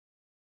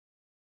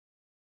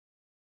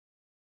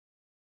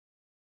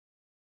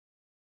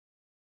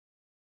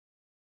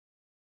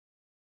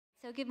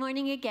So good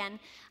morning again.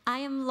 I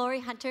am Lori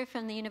Hunter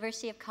from the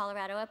University of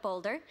Colorado at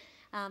Boulder,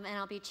 and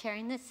I'll be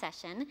chairing this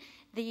session.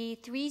 The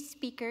three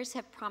speakers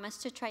have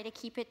promised to try to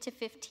keep it to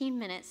 15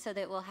 minutes so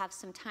that we'll have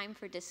some time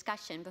for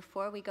discussion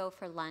before we go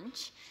for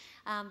lunch.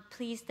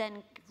 Please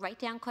then write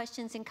down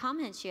questions and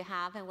comments you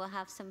have, and we'll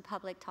have some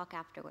public talk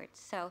afterwards.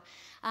 So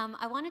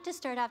I wanted to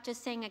start off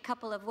just saying a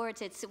couple of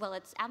words. It's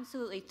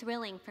absolutely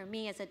thrilling for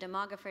me as a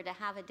demographer to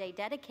have a day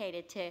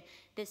dedicated to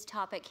this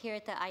topic here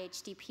at the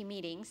IHDP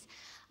meetings.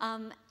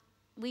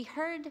 We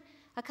heard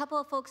a couple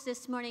of folks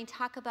this morning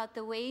talk about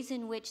the ways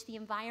in which the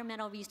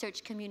environmental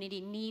research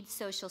community needs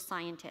social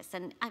scientists.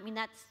 And I mean,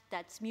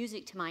 that's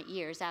music to my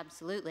ears,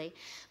 absolutely.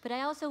 But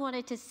I also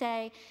wanted to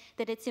say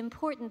that it's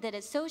important that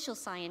as social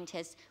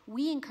scientists,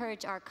 we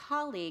encourage our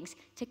colleagues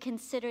to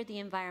consider the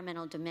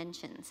environmental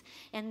dimensions.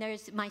 And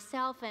there's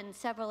myself and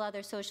several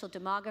other social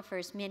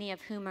demographers, many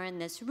of whom are in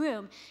this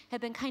room,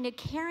 have been kind of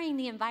carrying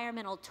the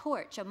environmental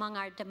torch among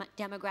our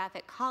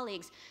demographic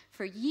colleagues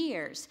for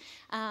years,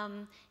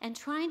 and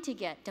trying to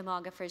get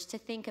demographers to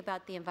think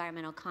about the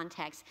environmental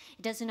context.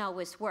 It doesn't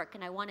always work,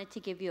 and I wanted to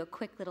give you a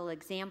quick little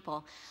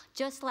example.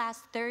 Just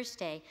last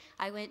Thursday,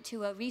 I went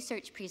to a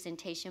research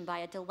presentation by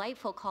a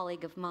delightful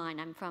colleague of mine.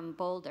 I'm from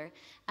Boulder.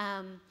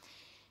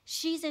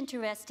 She's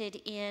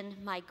interested in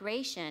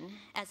migration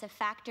as a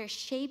factor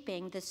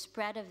shaping the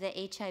spread of the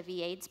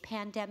HIV/AIDS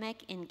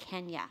pandemic in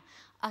Kenya,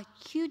 a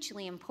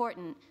hugely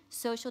important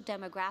social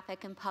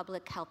demographic and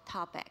public health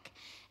topic.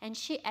 And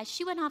as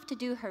she went off to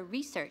do her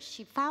research,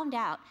 she found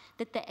out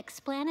that the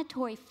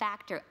explanatory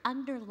factor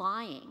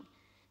underlying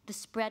the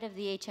spread of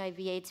the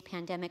HIV/AIDS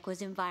pandemic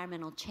was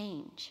environmental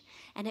change.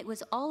 And it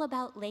was all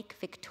about Lake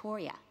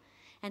Victoria.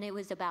 And it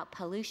was about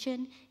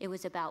pollution, it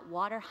was about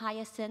water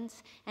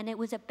hyacinths, and it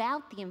was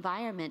about the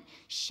environment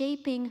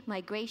shaping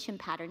migration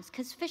patterns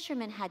because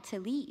fishermen had to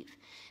leave.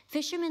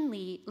 Fishermen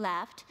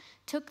left,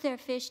 took their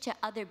fish to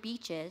other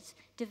beaches,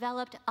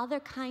 developed other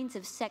kinds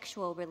of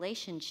sexual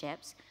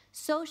relationships,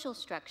 social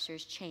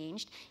structures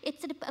changed.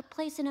 It's a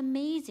place, an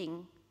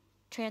amazing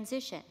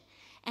transition.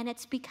 And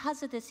it's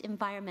because of this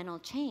environmental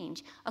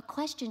change, a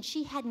question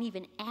she hadn't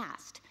even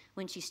asked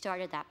when she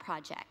started that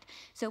project.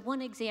 So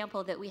one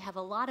example that we have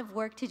a lot of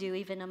work to do,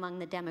 even among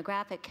the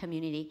demographic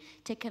community,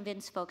 to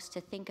convince folks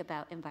to think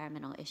about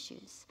environmental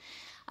issues.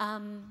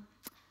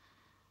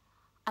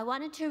 I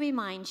wanted to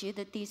remind you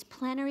that these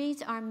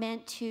plenaries are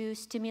meant to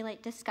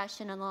stimulate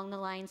discussion along the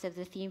lines of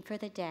the theme for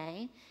the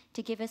day,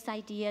 to give us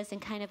ideas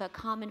and kind of a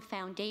common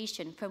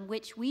foundation from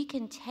which we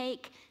can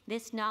take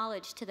this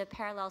knowledge to the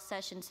parallel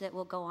sessions that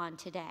will go on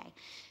today.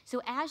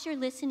 So as you're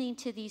listening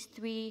to these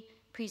three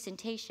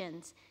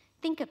presentations,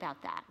 think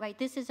about that, right?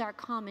 This is our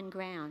common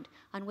ground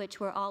on which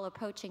we're all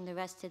approaching the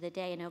rest of the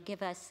day, and it'll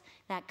give us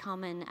that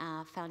common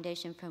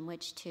foundation from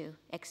which to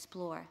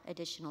explore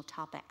additional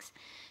topics.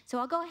 So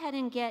I'll go ahead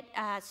and get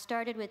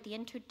started with the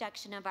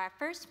introduction of our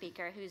first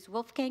speaker, who's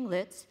Wolfgang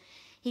Lutz.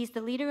 He's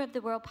the leader of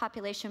the World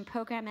Population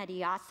Program at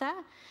IIASA,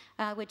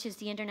 which is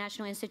the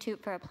International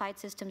Institute for Applied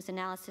Systems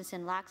Analysis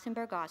in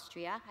Luxembourg,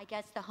 Austria. I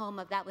guess the home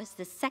of, that was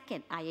the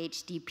second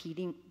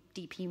IHDP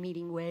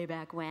meeting way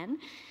back when.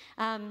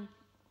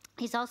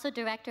 He's also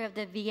director of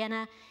the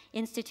Vienna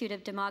Institute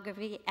of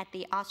Demography at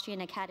the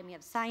Austrian Academy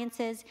of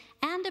Sciences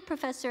and a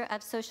professor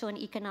of social and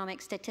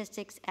economic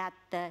statistics at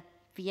the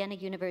Vienna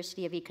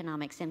University of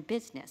Economics and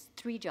Business.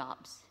 3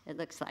 jobs, it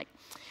looks like.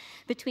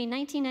 Between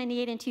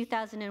 1998 and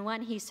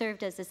 2001, he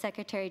served as the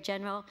Secretary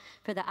General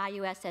for the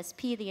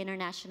IUSSP, the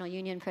International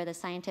Union for the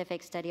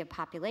Scientific Study of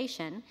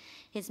Population.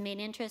 His main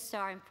interests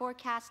are in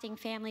forecasting,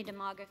 family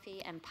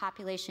demography, and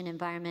population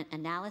environment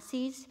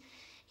analyses.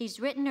 He's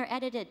written or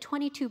edited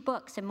 22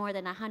 books and more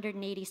than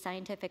 180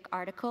 scientific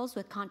articles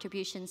with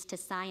contributions to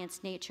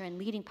Science, Nature, and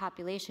leading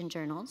population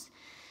journals,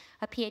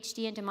 a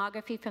PhD in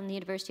demography from the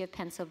University of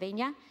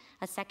Pennsylvania,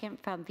 a second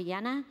from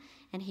Vienna,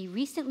 and he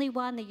recently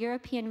won the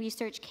European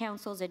Research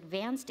Council's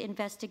Advanced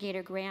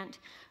Investigator Grant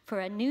for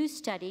a new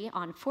study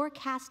on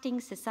forecasting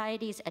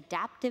society's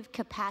adaptive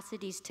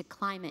capacities to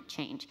climate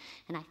change.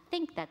 And I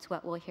think that's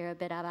what we'll hear a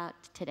bit about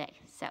today.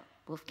 So,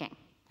 Wolfgang.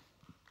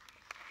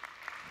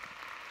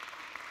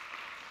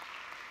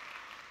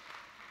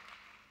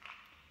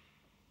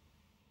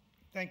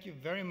 Thank you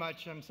very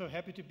much. I'm so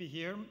happy to be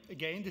here.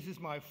 Again, this is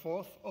my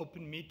 4th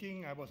open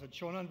meeting. I was at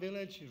Shonan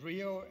Village,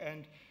 Rio,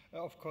 and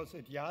of course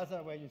at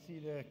IIASA, where you see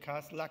the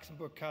castle,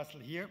 Luxembourg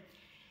Castle here.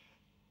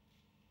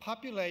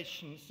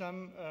 Population,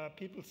 some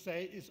people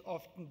say, is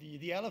often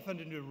the elephant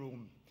in the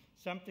room,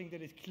 something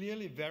that is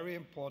clearly very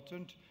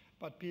important,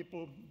 but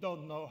people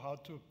don't know how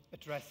to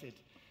address it.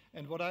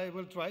 And what I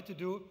will try to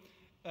do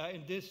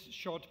in this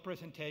short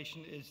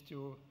presentation is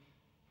to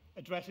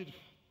address it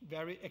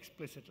very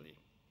explicitly.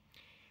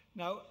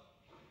 Now,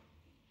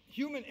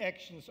 human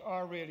actions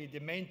are really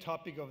the main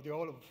topic of the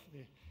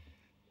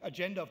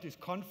agenda of this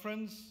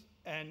conference,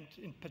 and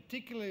in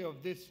particular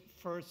of this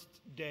first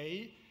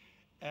day,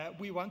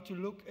 we want to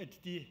look at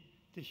the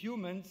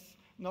humans,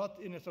 not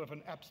in a sort of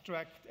an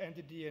abstract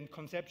entity and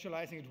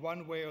conceptualizing it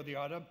one way or the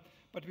other,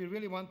 but we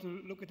really want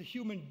to look at the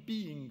human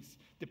beings,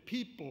 the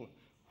people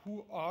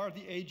who are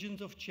the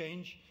agents of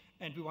change,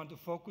 and we want to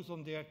focus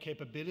on their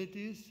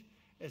capabilities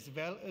as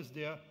well as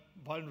their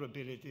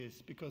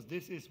vulnerabilities, because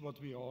this is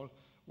what we all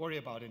worry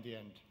about in the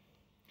end.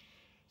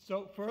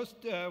 So first,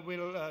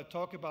 we'll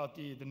talk about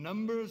the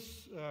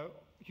numbers,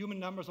 human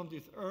numbers on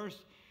this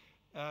earth,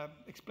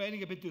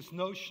 explaining a bit this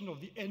notion of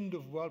the end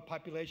of world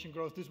population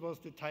growth. This was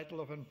the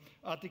title of an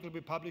article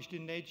we published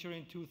in Nature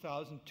in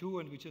 2002,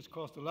 and which has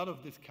caused a lot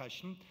of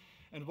discussion.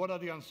 And what are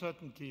the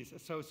uncertainties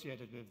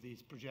associated with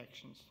these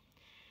projections?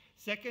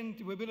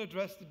 Second, we will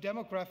address the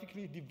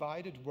demographically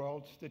divided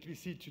world that we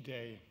see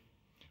today.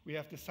 We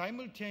have the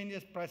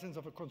simultaneous presence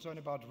of a concern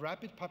about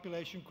rapid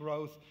population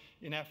growth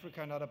in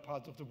Africa and other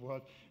parts of the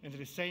world, and at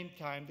the same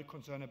time the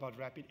concern about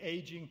rapid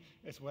aging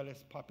as well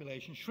as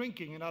population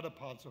shrinking in other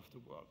parts of the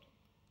world.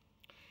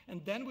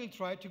 And then we'll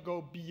try to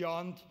go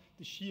beyond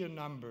the sheer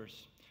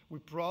numbers. We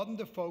broaden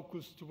the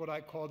focus to what I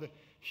call the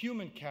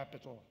human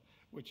capital,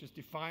 which is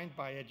defined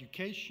by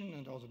education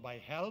and also by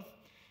health.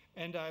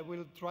 And I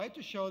will try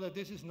to show that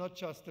this is not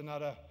just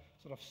another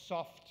sort of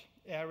soft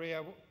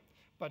area,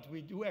 but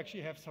we do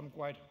actually have some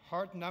quite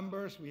hard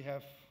numbers. We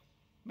have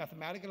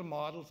mathematical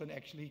models and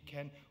actually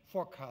can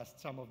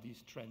forecast some of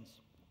these trends.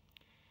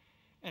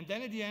 And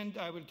then at the end,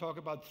 I will talk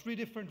about 3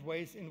 different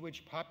ways in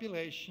which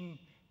population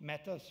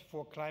matters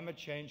for climate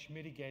change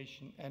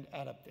mitigation and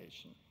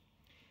adaptation.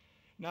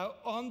 Now,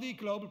 on the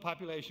global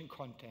population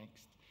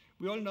context,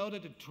 we all know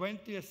that the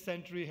 20th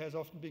century has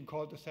often been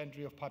called the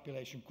century of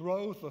population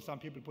growth, or some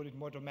people put it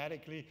more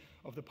dramatically,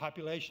 of the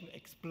population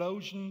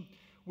explosion,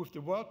 with the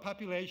world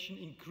population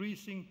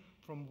increasing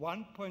from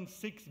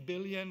 1.6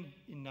 billion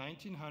in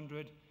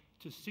 1900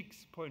 to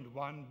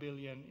 6.1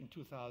 billion in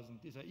 2000.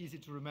 These are easy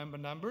to remember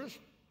numbers.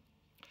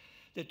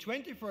 The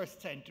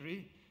 21st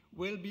century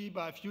will be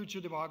by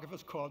future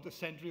demographers called the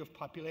century of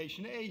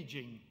population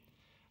aging,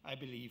 I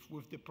believe,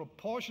 with the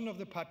proportion of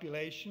the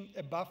population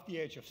above the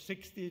age of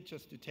 60,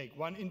 just to take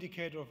one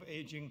indicator of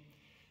aging,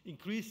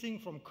 increasing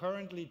from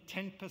currently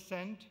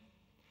 10%.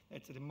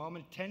 That's at the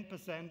moment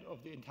 10%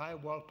 of the entire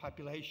world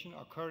population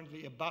are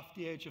currently above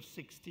the age of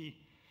 60,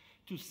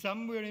 to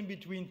somewhere in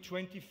between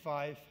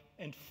 25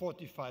 and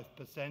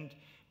 45%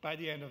 by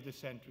the end of the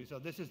century. So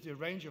this is the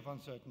range of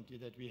uncertainty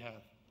that we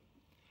have.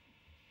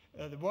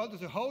 The world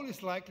as a whole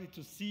is likely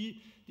to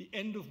see the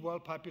end of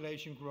world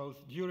population growth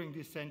during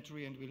this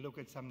century, and we look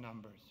at some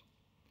numbers.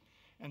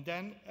 And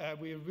then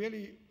we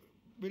really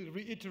will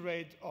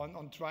reiterate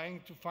on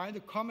trying to find a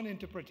common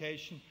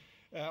interpretation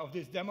of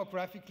this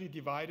demographically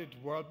divided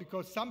world,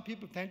 because some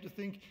people tend to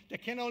think there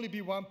can only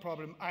be one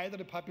problem. Either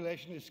the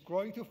population is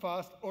growing too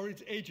fast or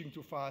it's aging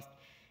too fast.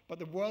 But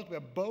the world where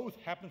both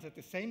happens at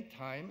the same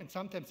time, and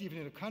sometimes even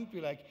in a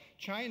country like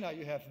China,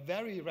 you have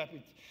very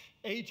rapid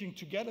aging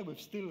together with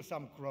still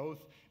some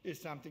growth, is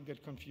something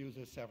that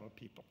confuses several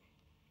people.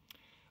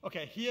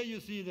 Okay, here you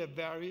see the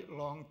very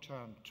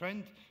long-term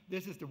trend.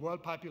 This is the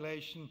world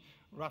population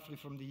roughly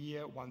from the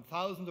year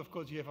 1000. Of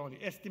course, you have only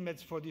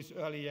estimates for these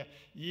earlier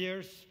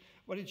years.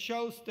 But it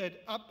shows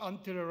that up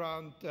until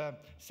around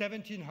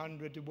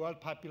 1700, the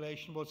world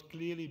population was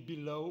clearly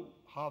below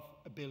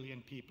 500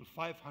 million people,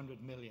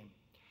 500 million,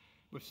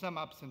 with some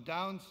ups and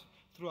downs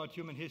throughout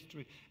human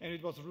history. And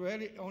it was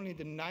really only in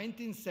the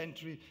 19th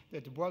century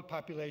that the world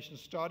population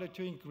started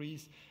to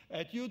increase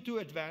due to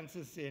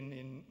advances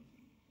in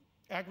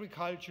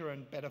agriculture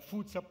and better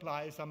food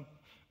supply, some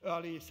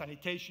early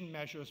sanitation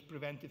measures,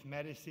 preventive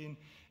medicine.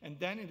 And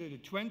then into the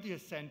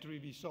 20th century,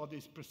 we saw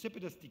this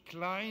precipitous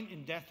decline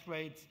in death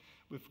rates,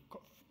 with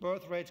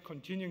birth rates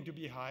continuing to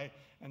be high.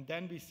 And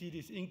then we see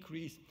this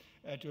increase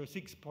to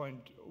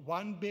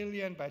 6.1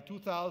 billion by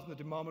 2000. At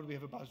the moment, we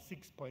have about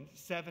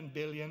 6.7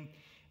 billion.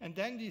 And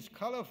then these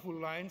colorful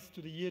lines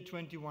to the year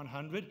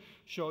 2100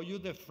 show you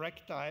the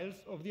fractals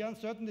of the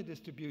uncertainty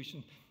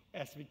distribution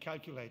as we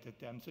calculated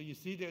them. So you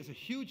see there's a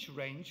huge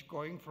range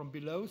going from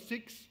below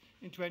 6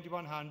 in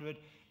 2100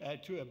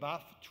 to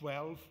above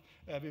 12,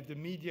 with the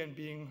median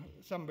being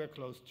somewhere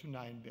close to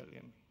 9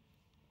 billion.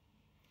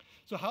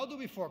 So how do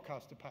we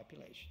forecast the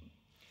population?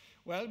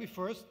 Well, we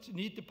first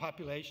need the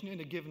population in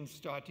a given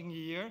starting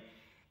year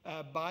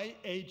by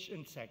age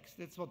and sex.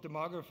 That's what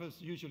demographers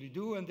usually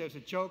do, and there's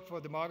a joke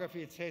for demography.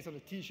 It says on a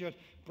t-shirt,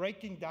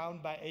 breaking down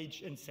by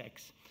age and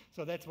sex.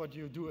 So that's what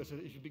you do if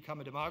you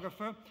become a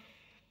demographer.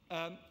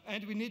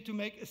 And we need to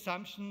make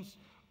assumptions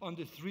on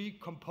the 3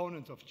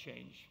 components of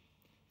change.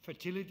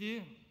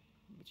 Fertility,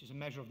 which is a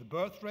measure of the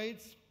birth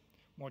rates,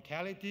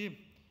 mortality,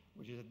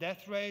 which is the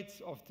death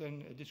rates,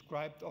 often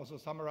described, also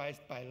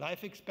summarized by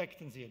life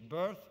expectancy at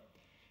birth,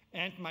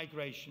 and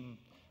migration.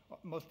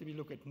 Mostly we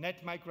look at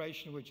net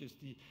migration, which is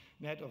the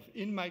net of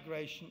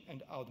in-migration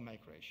and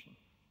out-migration.